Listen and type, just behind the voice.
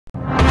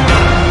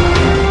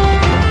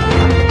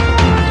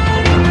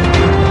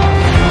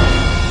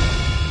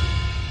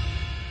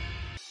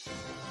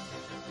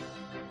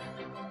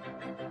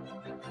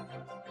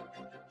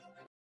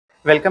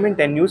Welcome in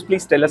 10 News.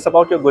 Please tell us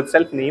about your good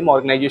self, name,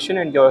 organization,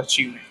 and your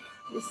achievement.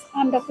 Yes,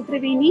 I'm Dr.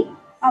 Trivani.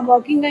 I'm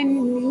working in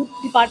Youth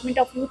Department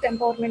of Youth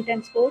Empowerment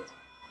and Sports.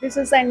 This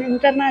is an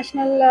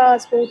international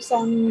sports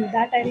on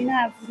that arena.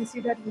 I've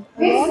received an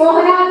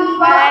award,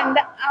 and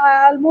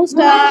almost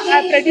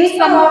I produced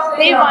from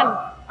day one.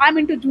 I'm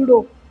into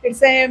judo.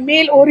 It's a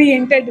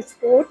male-oriented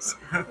sports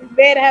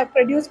where I have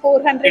produced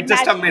 400. It's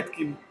just a myth.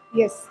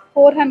 Yes,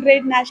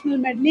 400 national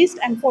medalists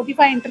and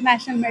 45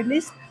 international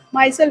medalists.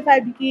 Myself, I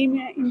became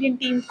an Indian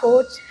team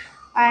coach,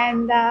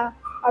 and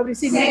I've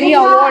received many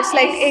awards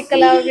like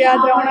Ekalavya,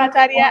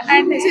 Dronacharya,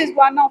 and this is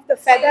one of the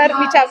feather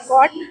which I've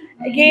got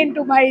again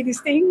to my this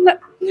thing.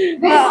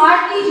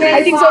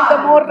 I think so.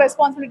 The more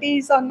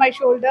responsibilities on my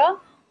shoulder,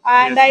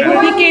 and I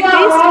dedicate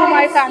this to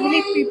my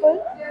family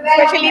people,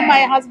 especially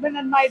my husband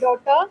and my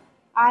daughter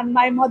and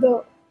my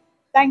mother.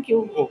 Thank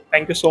you. Oh,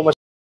 thank you so much.